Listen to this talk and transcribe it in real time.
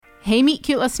Hey, Meet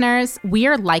Cute listeners, we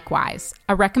are Likewise,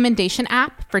 a recommendation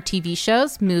app for TV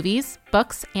shows, movies,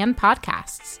 books, and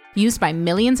podcasts, used by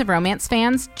millions of romance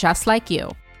fans just like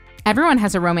you. Everyone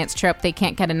has a romance trope they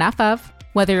can't get enough of.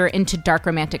 Whether you're into dark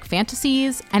romantic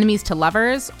fantasies, enemies to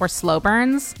lovers, or slow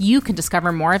burns, you can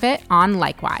discover more of it on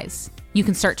Likewise. You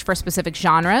can search for specific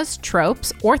genres,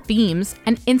 tropes, or themes,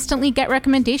 and instantly get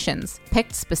recommendations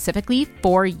picked specifically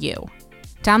for you.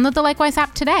 Download the Likewise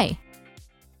app today.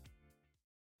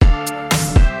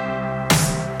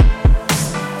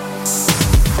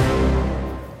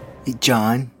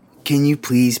 John, can you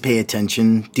please pay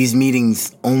attention? These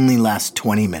meetings only last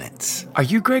 20 minutes. Are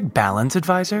you Greg Ballin's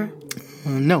advisor?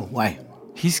 No, why?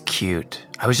 He's cute.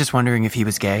 I was just wondering if he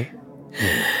was gay.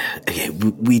 Okay,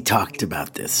 we talked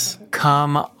about this.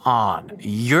 Come on.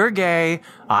 You're gay.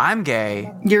 I'm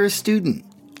gay. You're a student.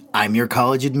 I'm your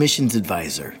college admissions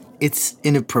advisor. It's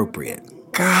inappropriate.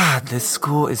 God, this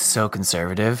school is so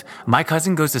conservative. My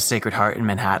cousin goes to Sacred Heart in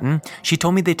Manhattan. She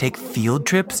told me they take field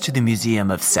trips to the Museum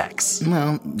of Sex.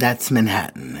 Well, that's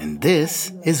Manhattan, and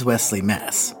this is Wesley,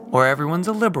 Mass. Where everyone's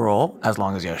a liberal, as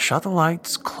long as you shut the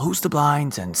lights, close the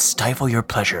blinds, and stifle your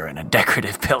pleasure in a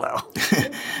decorative pillow.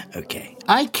 Okay.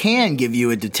 I can give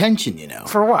you a detention, you know.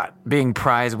 For what? Being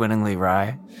prize-winningly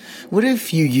wry? What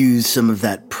if you use some of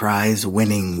that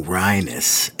prize-winning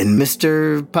wryness in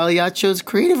Mr. Pagliaccio's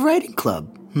creative writing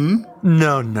club?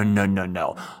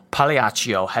 No.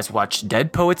 Pagliaccio has watched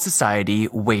Dead Poets Society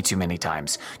way too many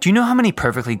times. Do you know how many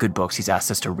perfectly good books he's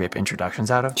asked us to rip introductions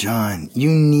out of? John, you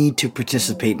need to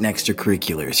participate in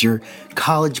extracurriculars. Your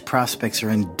college prospects are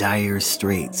in dire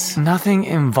straits. Nothing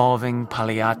involving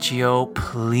Pagliaccio,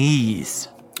 please.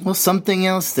 Well, something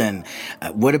else then.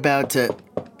 What about,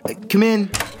 come in.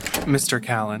 Mr.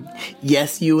 Callan.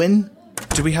 Yes, Ewan?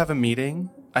 Do we have a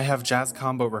meeting? I have jazz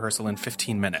combo rehearsal in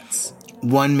 15 minutes.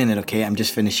 1 minute, okay? I'm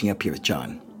just finishing up here with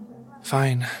John.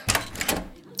 Fine.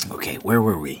 Okay, where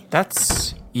were we?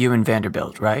 That's Ewan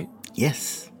Vanderbilt, right?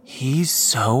 Yes. He's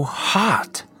so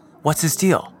hot. What's his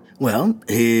deal? Well,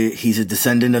 he's a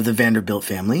descendant of the Vanderbilt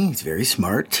family. He's very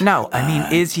smart. No, I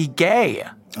mean, is he gay?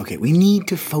 Okay, we need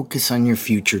to focus on your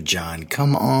future, John.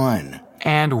 Come on.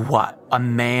 And what? A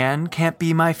man can't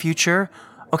be my future?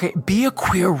 Okay, be a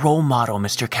queer role model,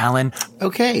 Mr. Callan.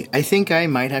 Okay, I think I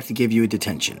might have to give you a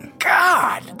detention.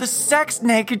 God, the sex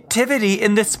negativity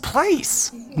in this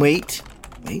place. Wait.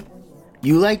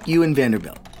 You like Ewan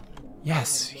Vanderbilt?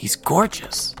 Yes, he's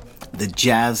gorgeous. The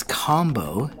jazz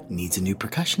combo needs a new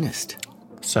percussionist.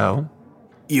 So?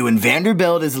 Ewan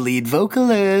Vanderbilt is lead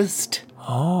vocalist.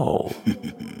 Oh.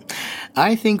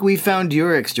 I think we found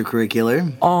your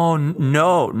extracurricular. Oh,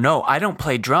 no, I don't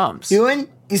play drums. Ewan,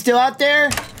 you still out there?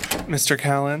 Mr.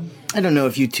 Callan. I don't know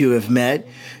if you two have met.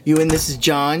 Ewan, this is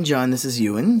John. John, this is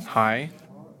Ewan. Hi.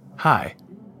 Hi.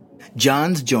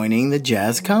 John's joining the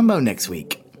jazz combo next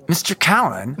week. Mr.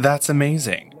 Callan? That's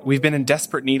amazing. We've been in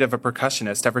desperate need of a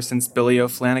percussionist ever since Billy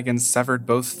O'Flanagan severed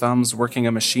both thumbs working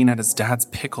a machine at his dad's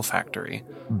pickle factory.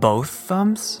 Both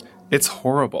thumbs? It's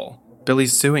horrible.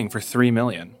 Billy's suing for $3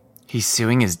 million. He's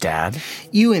suing his dad?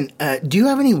 Ewan, do you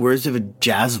have any words of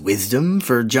jazz wisdom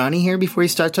for Johnny here before he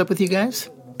starts up with you guys?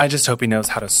 I just hope he knows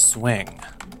how to swing.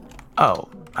 Oh,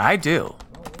 I do.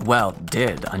 Well,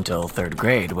 did until 3rd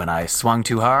grade when I swung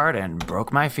too hard and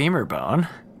broke my femur bone.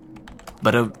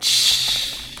 But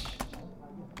shh.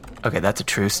 Okay, that's a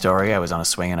true story. I was on a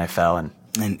swing and I fell and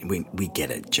we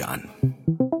get it, John.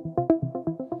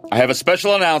 I have a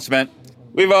special announcement.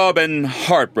 We've all been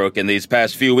heartbroken these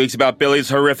past few weeks about Billy's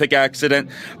horrific accident,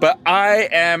 but I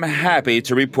am happy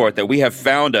to report that we have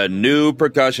found a new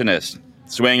percussionist.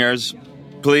 Swingers,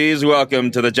 please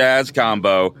welcome to the jazz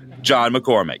combo, John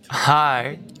McCormick.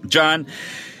 Hi. John,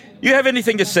 you have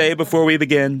anything to say before we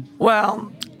begin?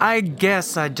 Well, I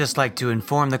guess I'd just like to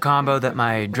inform the combo that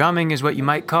my drumming is what you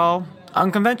might call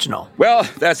unconventional. Well,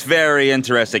 that's very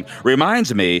interesting.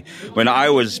 Reminds me when I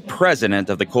was president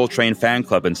of the Coltrane fan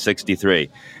club in '63,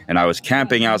 and I was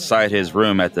camping outside his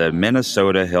room at the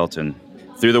Minnesota Hilton.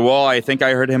 Through the wall, I think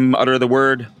I heard him utter the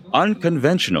word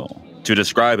unconventional to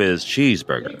describe his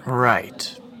cheeseburger.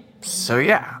 Right. So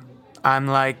yeah, I'm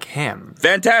like him.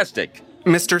 Fantastic.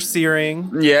 Mr.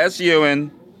 Searing. Yes,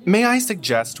 Ewan. May I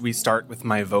suggest we start with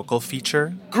my vocal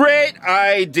feature? Great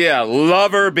idea.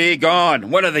 Lover Be Gone.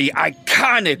 One of the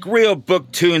iconic real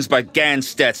book tunes by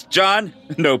Ganstets. John,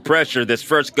 no pressure this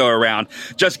first go around.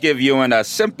 Just give Ewan a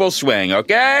simple swing,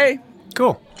 okay?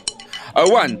 Cool. A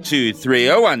 1, 2, 3,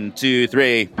 a 1, 2,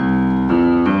 3.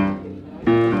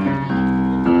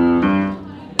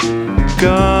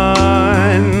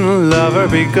 Gone, lover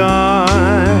be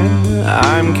gone.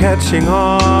 I'm catching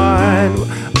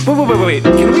on. Wait.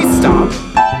 Can we stop?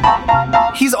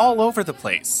 He's all over the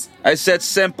place. I said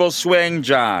simple swing,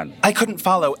 John. I couldn't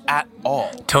follow at all.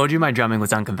 Told you my drumming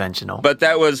was unconventional. But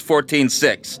that was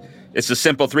 14-6. It's a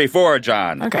simple 3-4,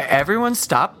 John. Okay, everyone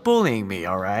stop bullying me,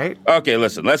 all right? Okay,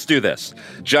 listen, let's do this.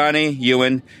 Johnny,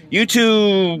 Ewan, you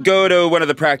two go to one of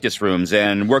the practice rooms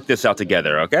and work this out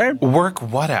together, okay? Work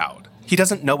what out? He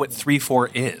doesn't know what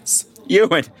 3-4 is.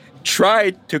 Ewan,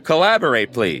 try to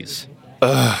collaborate, please.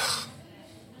 Ugh.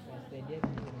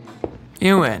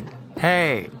 Ewan,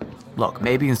 hey. Look,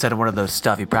 maybe instead of one of those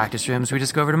stuffy practice rooms, we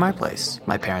just go over to my place.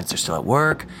 My parents are still at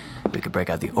work. We could break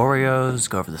out the Oreos,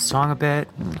 go over the song a bit,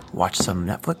 and watch some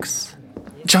Netflix.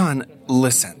 John,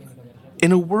 listen.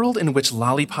 In a world in which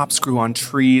lollipops grew on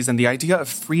trees and the idea of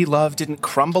free love didn't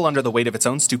crumble under the weight of its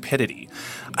own stupidity,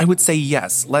 I would say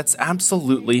yes, let's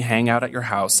absolutely hang out at your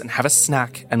house and have a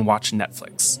snack and watch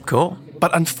Netflix. Cool.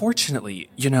 But unfortunately,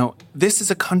 this is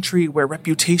a country where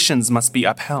reputations must be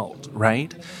upheld,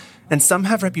 right? And some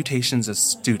have reputations as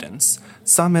students,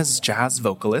 some as jazz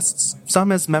vocalists,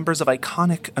 some as members of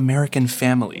iconic American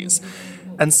families,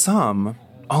 and some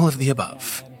all of the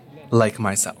above, like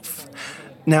myself.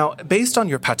 Now, based on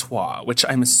your patois, which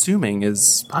I'm assuming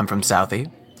is... I'm from Southie.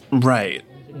 Right.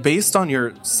 Based on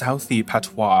your Southie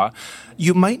patois,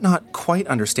 you might not quite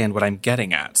understand what I'm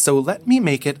getting at, so let me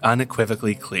make it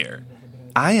unequivocally clear.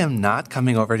 I am not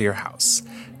coming over to your house.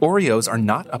 Oreos are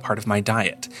not a part of my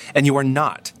diet, and you are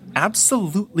not,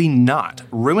 absolutely not,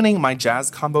 ruining my jazz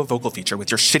combo vocal feature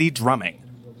with your shitty drumming.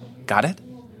 Got it?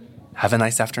 Have a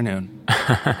nice afternoon.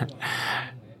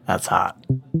 That's hot.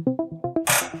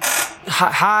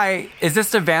 Hi, is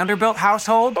this the Vanderbilt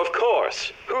household? Of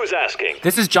course. Who's asking?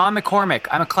 This is John McCormick.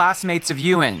 I'm a classmate of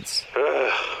Ewan's.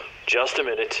 Just a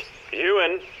minute.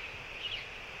 Ewan,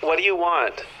 what do you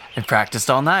want? I practiced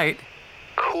all night.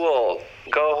 Cool.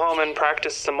 Go home and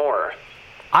practice some more.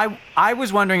 I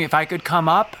was wondering if I could come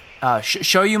up,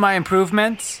 show you my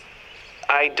improvements.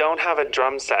 I don't have a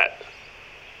drum set.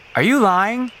 Are you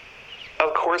lying?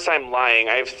 Of course I'm lying.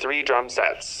 I have 3 drum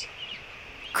sets.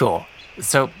 Cool.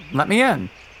 So, let me in.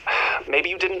 Maybe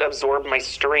you didn't absorb my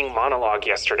stirring monologue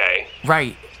yesterday.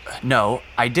 Right. No,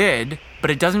 I did,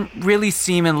 but it doesn't really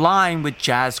seem in line with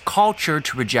jazz culture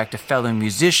to reject a fellow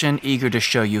musician eager to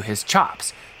show you his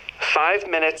chops. 5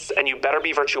 minutes, and you better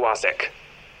be virtuosic.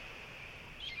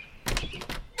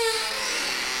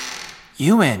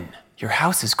 Ewan, your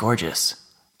house is gorgeous.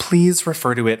 Please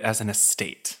refer to it as an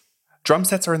estate. Drum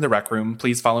sets are in the rec room.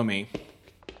 Please follow me.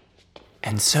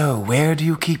 And so, where do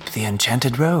you keep the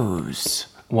enchanted rose?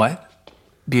 What?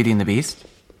 Beauty and the Beast?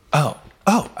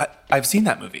 I've seen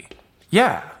that movie.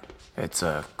 Yeah, it's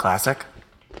a classic.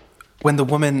 When the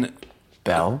woman...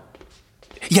 Belle?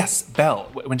 Yes, Belle.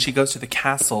 When she goes to the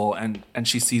castle and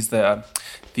she sees the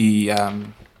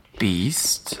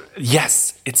Beast?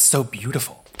 Yes, it's so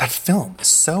beautiful. That film is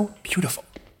so beautiful.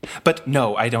 But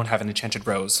no, I don't have an enchanted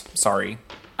rose. Sorry.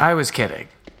 I was kidding.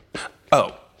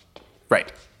 Oh,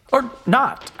 right. Or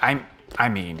not. I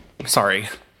mean... Sorry.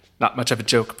 Not much of a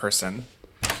joke person.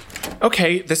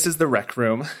 Okay, this is the rec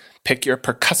room. Pick your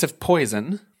percussive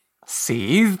poison.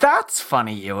 See, that's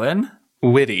funny, Ewan.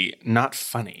 Witty, not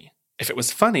funny. If it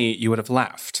was funny, you would have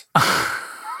laughed.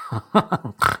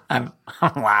 I'm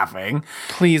laughing.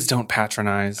 Please don't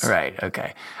patronize. Right,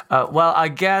 okay. Well, I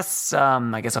guess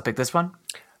I'll pick this one.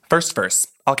 First verse.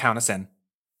 I'll count us in.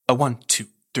 A 1, 2,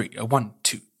 3. A 1,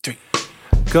 2, 3.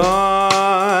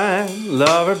 Gone,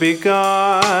 lover be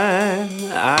gone.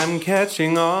 I'm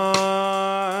catching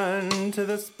on to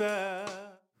the spell.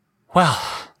 Well,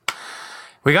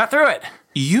 we got through it.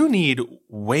 You need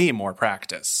way more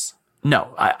practice.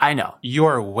 No, I know.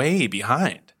 You're way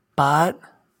behind. But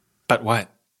what?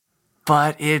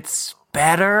 But it's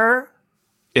better.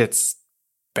 It's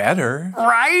better.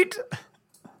 Right?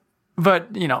 But,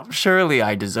 surely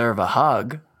I deserve a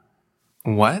hug.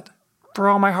 What? For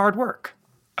all my hard work.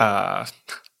 I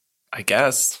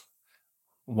guess.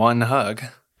 One hug.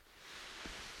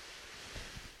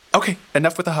 Okay,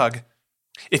 enough with the hug.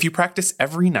 If you practice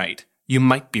every night, you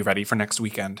might be ready for next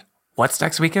weekend. What's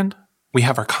next weekend? We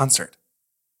have our concert.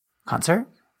 Concert?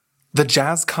 The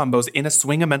Jazz Combo's In a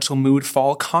Swing-a-Mental Mood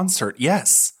Fall Concert,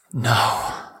 yes.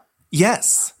 No.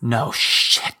 Yes. No,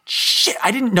 shit.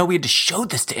 I didn't know we had to show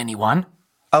this to anyone.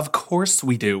 Of course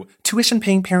we do.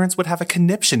 Tuition-paying parents would have a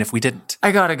conniption if we didn't.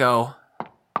 I gotta go.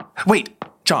 Wait,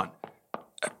 John.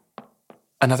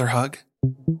 Another hug?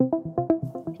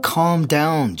 Calm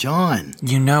down, John.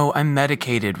 You know I'm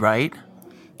medicated, right?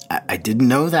 I didn't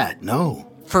know that,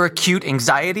 no. For acute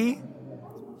anxiety?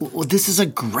 Well, this is a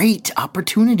great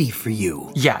opportunity for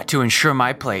you. Yeah, to ensure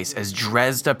my place as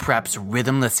Dresda Prep's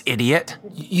rhythmless idiot.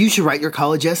 You should write your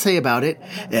college essay about it,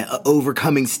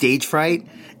 overcoming stage fright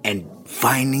and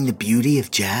finding the beauty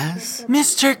of jazz.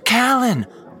 Mr. Callan,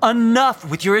 enough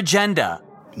with your agenda.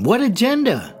 What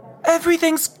agenda?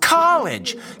 Everything's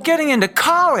college. Getting into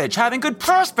college, having good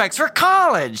prospects for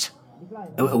college.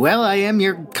 Well, I am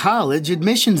your college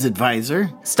admissions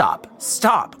advisor.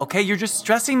 Stop, okay? You're just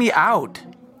stressing me out.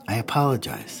 I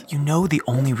apologize. You know the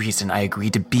only reason I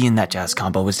agreed to be in that jazz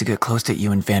combo was to get close to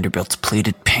you and Vanderbilt's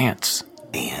pleated pants.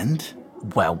 And?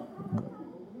 Well,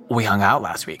 we hung out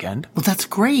last weekend. Well, that's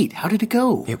great. How did it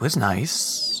go? It was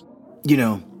nice. You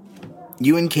know,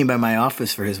 Ewan came by my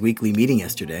office for his weekly meeting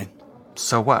yesterday.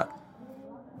 So what?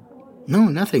 No,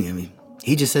 nothing. I mean,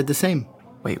 he just said the same.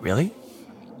 Wait, really?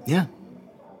 Yeah.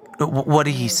 What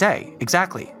did he say?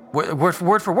 Exactly. Word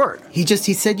for word. He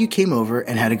said you came over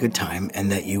and had a good time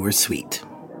and that you were sweet.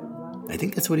 I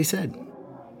think that's what he said.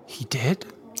 He did?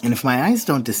 And if my eyes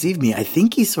don't deceive me, I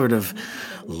think he sort of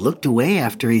looked away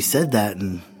after he said that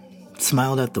and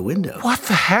smiled out the window. What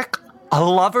the heck? A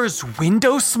lover's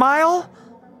window smile?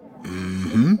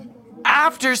 Mm-hmm.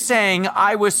 After saying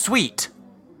I was sweet?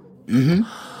 Mm-hmm.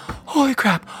 Holy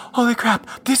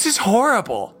crap, this is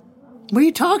horrible. What are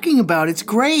you talking about? It's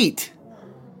great.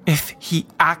 If he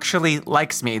actually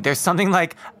likes me, there's something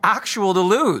like actual to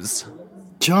lose.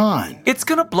 John. It's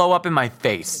gonna blow up in my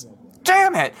face.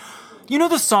 Damn it! You know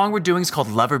the song we're doing is called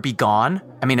Lover Be Gone?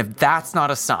 I mean, if that's not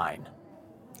a sign.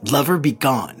 Lover Be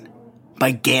Gone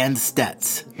by Gan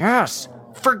Stetz. Yes,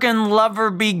 friggin' Lover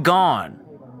Be Gone.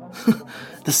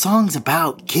 The song's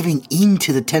about giving in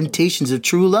to the temptations of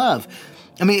true love.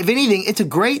 I mean, if anything, it's a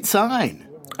great sign.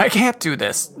 I can't do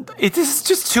this. This is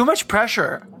just too much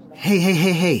pressure.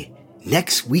 Hey.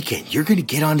 Next weekend, you're going to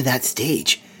get onto that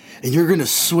stage, and you're going to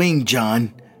swing,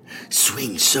 John.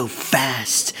 Swing so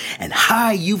fast and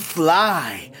high you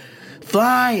fly.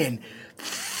 Fly and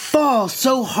fall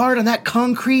so hard on that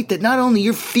concrete that not only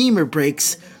your femur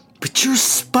breaks, but your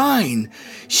spine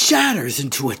shatters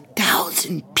into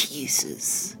 1,000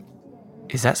 pieces.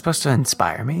 Is that supposed to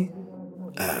inspire me?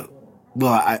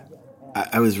 Well,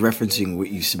 I was referencing what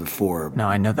you said before. No,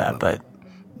 I know that, but...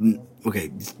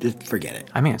 Okay, just forget it.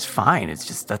 I mean, it's fine. It's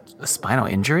just that a spinal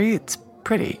injury. It's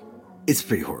pretty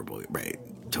horrible, right?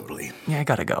 Totally. Yeah, I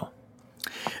gotta go.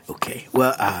 Okay,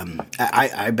 well,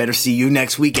 I better see you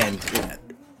next weekend.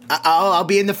 I'll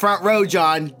be in the front row,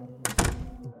 John.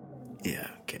 Yeah,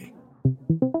 okay.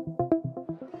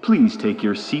 Please take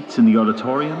your seats in the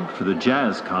auditorium for the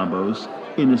jazz combos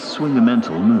in a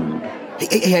swingamental mood.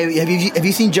 Hey, have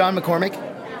you seen John McCormick?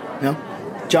 No?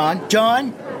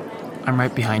 John? I'm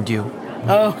right behind you.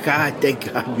 Oh, God,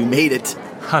 thank God you made it.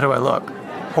 How do I look?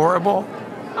 Horrible?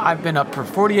 I've been up for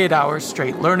 48 hours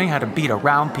straight learning how to beat a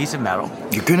round piece of metal.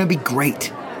 You're gonna be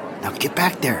great. Now get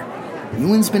back there.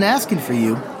 Ewan's been asking for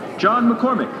you. John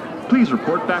McCormick, please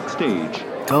report backstage.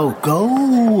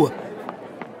 Go.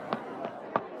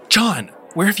 John,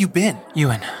 where have you been?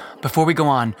 Ewan, before we go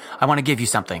on, I want to give you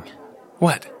something.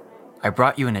 What? I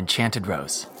brought you an enchanted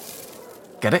rose.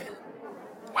 Get it?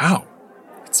 Wow,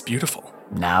 it's beautiful.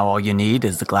 Now all you need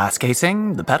is the glass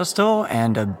casing, the pedestal,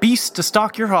 and a beast to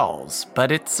stock your halls.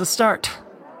 But it's a start.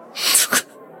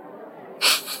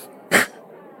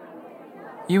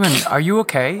 Ewan, are you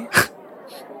okay?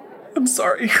 I'm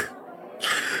sorry.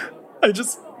 I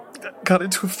just got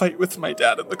into a fight with my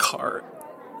dad in the car.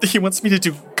 He wants me to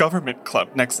do government club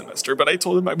next semester, but I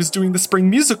told him I was doing the spring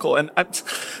musical, and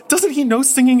doesn't he know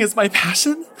singing is my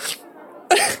passion?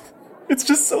 It's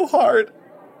just so hard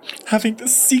having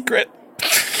this secret.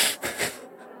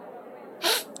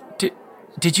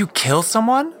 Did you kill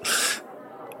someone?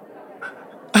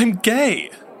 I'm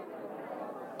gay.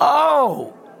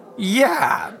 Oh,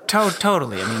 yeah,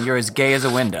 totally. I mean, you're as gay as a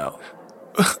window.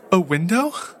 A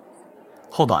window?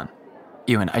 Hold on.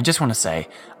 Ewan, I just want to say,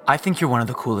 I think you're one of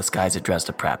the coolest guys at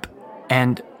Dresda Prep.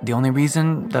 And the only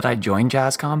reason that I joined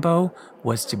Jazz Combo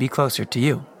was to be closer to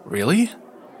you. Really?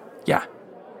 Yeah.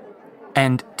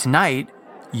 And tonight,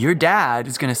 your dad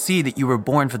is going to see that you were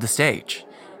born for the stage.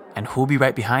 And who'll be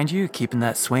right behind you, keeping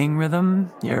that swing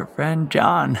rhythm? Your friend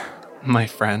John. My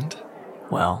friend?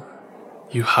 Well,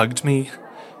 you hugged me,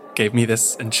 gave me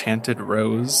this enchanted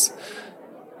rose.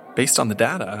 Based on the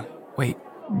data. Wait,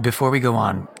 before we go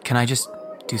on, can I just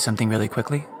do something really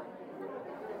quickly?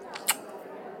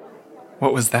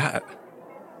 What was that?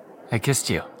 I kissed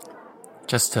you.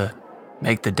 Just to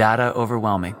make the data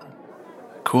overwhelming.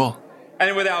 Cool.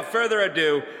 And without further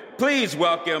ado, please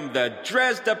welcome the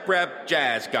Dresda Prep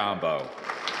Jazz Combo.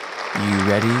 You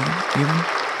ready, Ewan?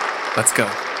 Let's go.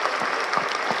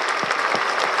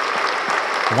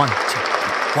 1, 2, 3,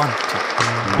 1,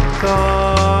 2.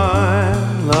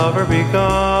 Gone, lover be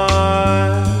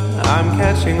gone. I'm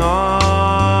catching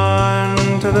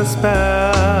on to the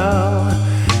spell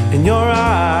in your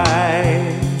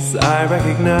eyes. I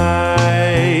recognize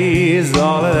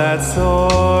all of that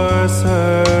sorcery.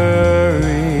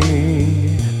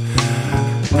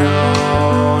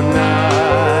 No,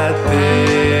 not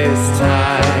this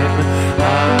time.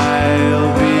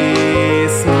 I'll be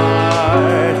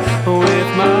smart with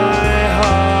my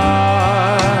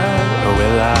heart. Or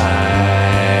will I?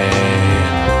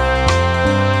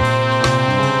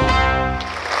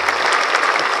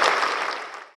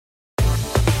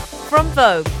 From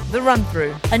Vogue, The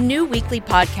Run-Through, a new weekly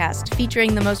podcast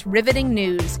featuring the most riveting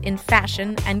news in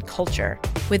fashion and culture,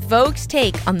 with Vogue's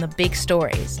take on the big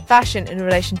stories. Fashion in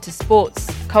relation to sports,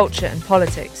 culture and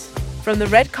politics. From the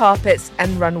red carpets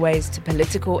and runways to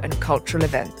political and cultural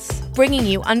events. Bringing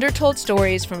you undertold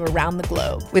stories from around the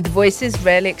globe. With voices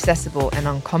rarely accessible and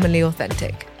uncommonly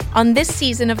authentic. On this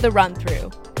season of The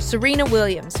Run-Through, Serena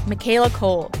Williams, Michaela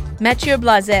Cole, Mathieu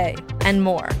Blasé, and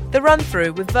more. The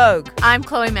Run-Through with Vogue. I'm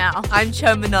Chloe Mao. I'm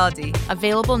Cho Minardi.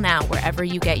 Available now wherever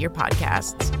you get your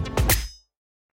podcasts.